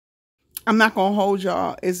I'm not gonna hold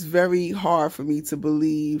y'all. It's very hard for me to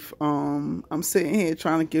believe. I'm sitting here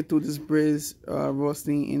trying to get through this Brizz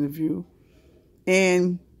Rawsteen interview,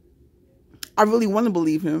 and I really want to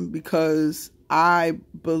believe him because I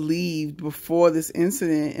believed before this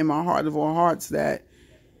incident in my heart of all hearts that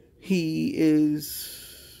he's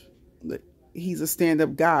a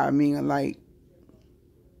stand-up guy. I mean, like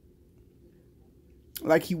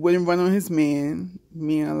he wouldn't run on his man.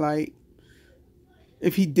 Meaning, like,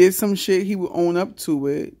 if he did some shit, he would own up to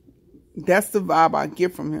it. That's the vibe I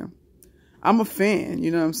get from him. I'm a fan, you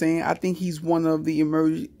know what I'm saying? I think he's one of the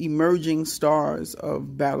emerging stars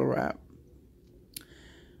of battle rap.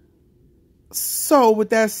 So, with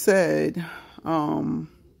that said, I'm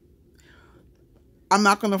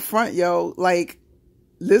not going to front, yo. Like,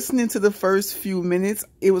 listening to the first few minutes,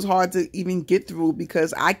 it was hard to even get through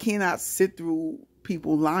because I cannot sit through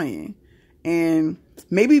people lying. And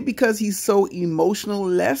maybe because he's so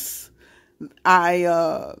emotional-less,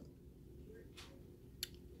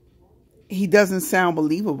 he doesn't sound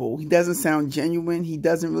believable. He doesn't sound genuine. He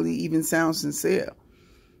doesn't really even sound sincere.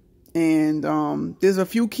 And there's a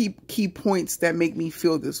few key points that make me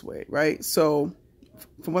feel this way, right? So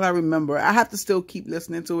from what I remember, I have to still keep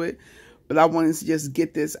listening to it, but I wanted to just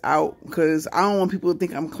get this out because I don't want people to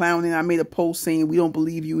think I'm clowning. I made a post saying, we don't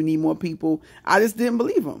believe you, we need more people. I just didn't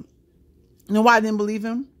believe him. You know why I didn't believe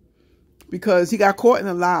him? Because he got caught in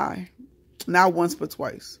a lie, not once but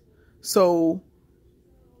twice. So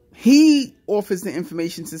he offers the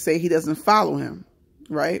information to say he doesn't follow him,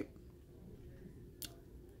 right?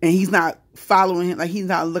 And he's not following him, like he's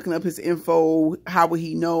not looking up his info. How would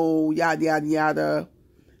he know? Yada, yada, yada.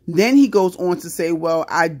 Then he goes on to say, well,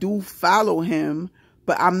 I do follow him,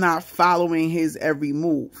 but I'm not following his every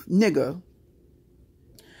move. Nigga,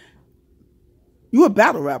 you a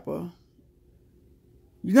battle rapper.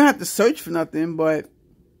 You don't have to search for nothing, but,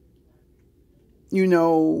 you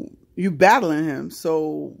know, you battling him.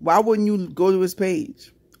 So why wouldn't you go to his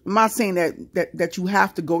page? I'm not saying that you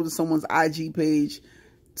have to go to someone's IG page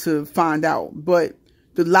to find out, but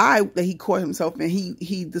the lie that he caught himself in,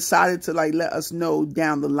 he decided to like let us know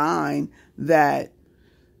down the line that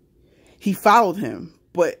he followed him.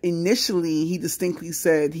 But initially he distinctly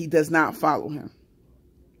said he does not follow him.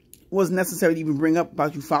 It wasn't necessary to even bring up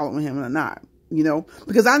about you following him or not. You know,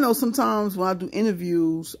 because I know sometimes when I do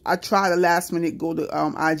interviews, I try to last minute go to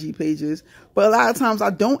IG pages, but a lot of times I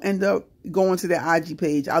don't end up going to their IG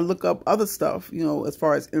page. I look up other stuff, you know, as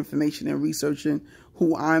far as information and researching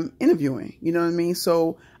who I'm interviewing. You know what I mean?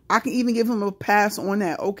 So I can even give him a pass on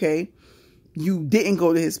that. Okay, you didn't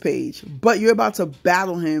go to his page, but you're about to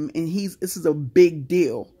battle him, and this is a big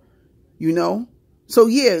deal. You know, so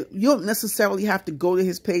yeah, you don't necessarily have to go to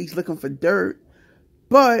his page looking for dirt,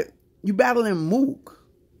 but you battling Mook.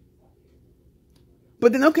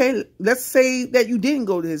 But then, okay, let's say that you didn't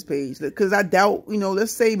go to his page. Because I doubt, you know,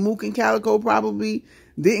 let's say Mook and Calico probably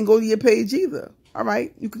didn't go to your page either. All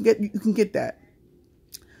right, you can get that.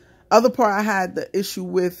 Other part I had the issue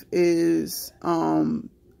with is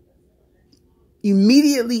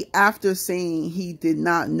immediately after saying he did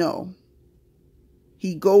not know,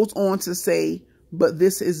 he goes on to say, but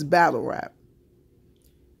this is battle rap.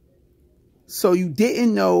 So you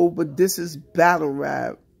didn't know, but this is battle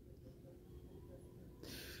rap.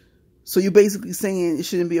 So you're basically saying it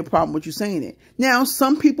shouldn't be a problem with you saying it. Now,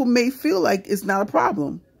 some people may feel like it's not a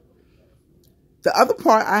problem. The other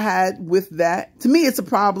part I had with that, to me, it's a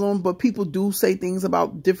problem, but people do say things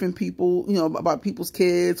about different people, you know, about people's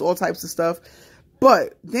kids, all types of stuff.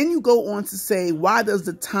 But then you go on to say, why does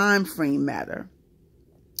the time frame matter?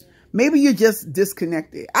 Maybe you're just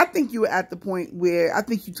disconnected. I think you were at the point where I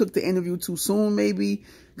think you took the interview too soon, maybe,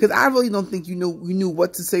 because I really don't think you knew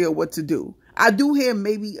what to say or what to do. I do hear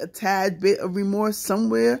maybe a tad bit of remorse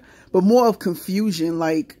somewhere, but more of confusion,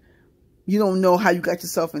 like you don't know how you got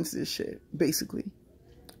yourself into this shit, basically.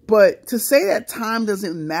 But to say that time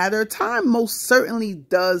doesn't matter, time most certainly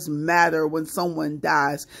does matter when someone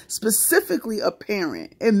dies, specifically a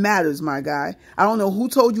parent. It matters, my guy. I don't know who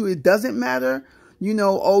told you it doesn't matter. You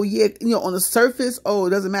know, oh yeah, you know, on the surface, oh,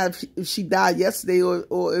 it doesn't matter if she died yesterday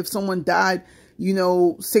or if someone died, you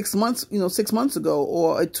know, 6 months ago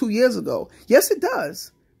or 2 years ago. Yes, it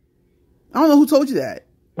does. I don't know who told you that.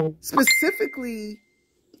 Specifically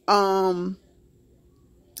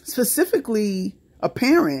a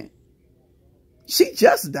parent. She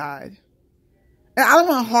just died. And I don't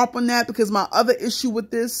want to harp on that because my other issue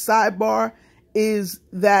with this sidebar is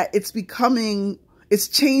that it's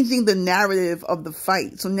changing the narrative of the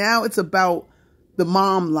fight. So now it's about the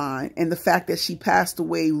mom line and the fact that she passed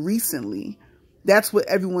away recently. That's what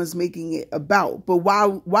everyone's making it about. But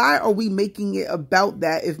why are we making it about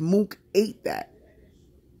that if Mook ate that?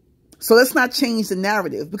 So let's not change the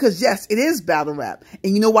narrative, because yes, it is battle rap.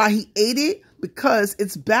 And you know why he ate it? Because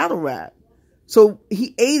it's battle rap. So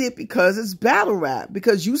he ate it because it's battle rap.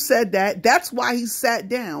 Because you said that. That's why he sat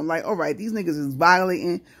down. Like, all right, these niggas is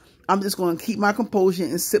violating. I'm just going to keep my composure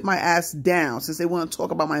and sit my ass down since they want to talk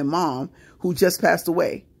about my mom who just passed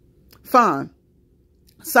away. Fine.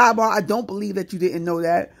 Sidebar, I don't believe that you didn't know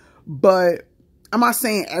that. But I'm not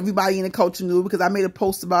saying everybody in the culture knew, because I made a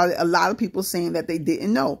post about it. A lot of people saying that they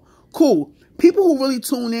didn't know. Cool. People who really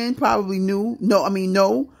tune in probably knew.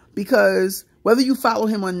 No, because whether you follow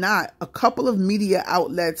him or not, a couple of media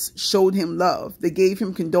outlets showed him love. They gave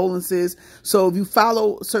him condolences. So if you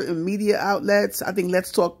follow certain media outlets, I think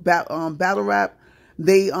Let's Talk Battle Rap,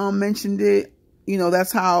 they mentioned it. You know,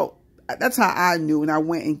 that's how I knew, and I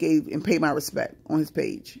went and paid my respect on his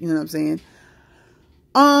page. You know what I'm saying?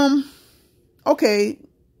 Okay,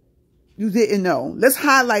 you didn't know. Let's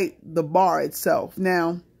highlight the bar itself.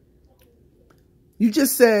 Now, you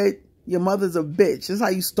just said your mother's a bitch. That's how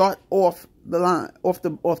you start off the line, off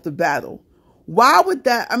the battle. Why would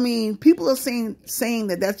that? I mean, people are saying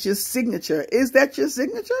that that's your signature. Is that your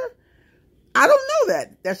signature? I don't know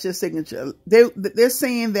that that's your signature. They're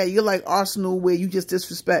saying that you're like Arsenal, where you just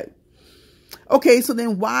disrespect. Okay, so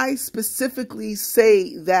then why specifically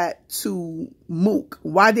say that to Mook?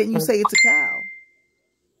 Why didn't you say it to Cal?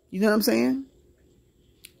 You know what I'm saying?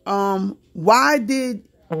 Why did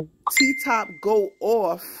T-Top go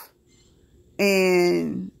off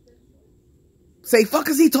and say, fuck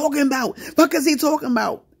is he talking about? Fuck is he talking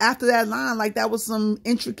about? After that line, like that was some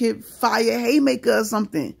intricate fire haymaker or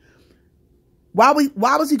something. Why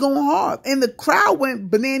was he going hard? And the crowd went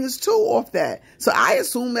bananas too off that. So I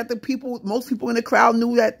assume that most people in the crowd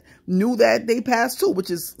knew that they passed too, which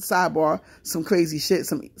is, sidebar, some crazy shit,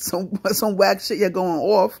 some whack shit you're going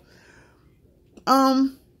off.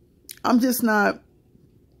 I'm just not.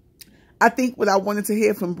 I think what I wanted to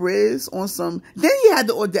hear from Brizz on some. Then he had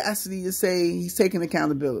the audacity to say he's taking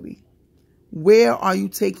accountability. Where are you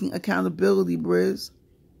taking accountability, Brizz?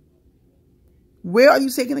 Where are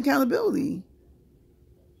you taking accountability?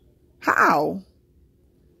 How?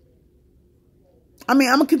 I mean,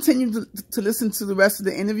 I'm going to continue to listen to the rest of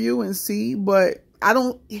the interview and see, but I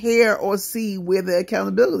don't hear or see where the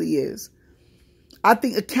accountability is. I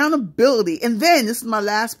think accountability, and then this is my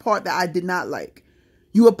last part that I did not like.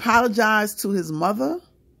 You apologize to his mother?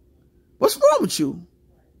 What's wrong with you?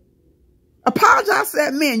 Apologize to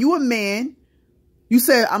that man. You a man. You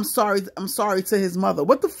said, I'm sorry to his mother.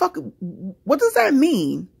 What the fuck? What does that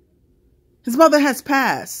mean? His mother has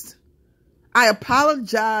passed. I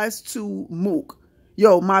apologize to Mook.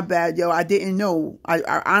 Yo, my bad. Yo, I didn't know.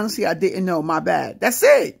 I honestly, I didn't know. My bad. That's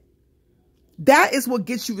it. That is what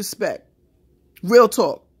gets you respect. Real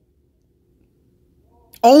talk.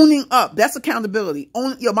 Owning up. That's accountability.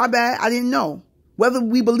 Yo, my bad. I didn't know. Whether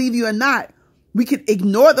we believe you or not, we can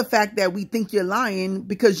ignore the fact that we think you're lying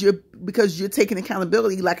because you're taking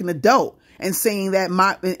accountability like an adult and saying that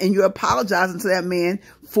and you're apologizing to that man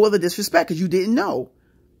for the disrespect because you didn't know.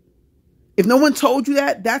 If no one told you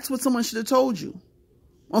that, that's what someone should have told you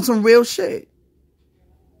on some real shit.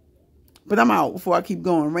 But I'm out before I keep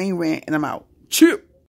going. Raine rant, and I'm out. Chip.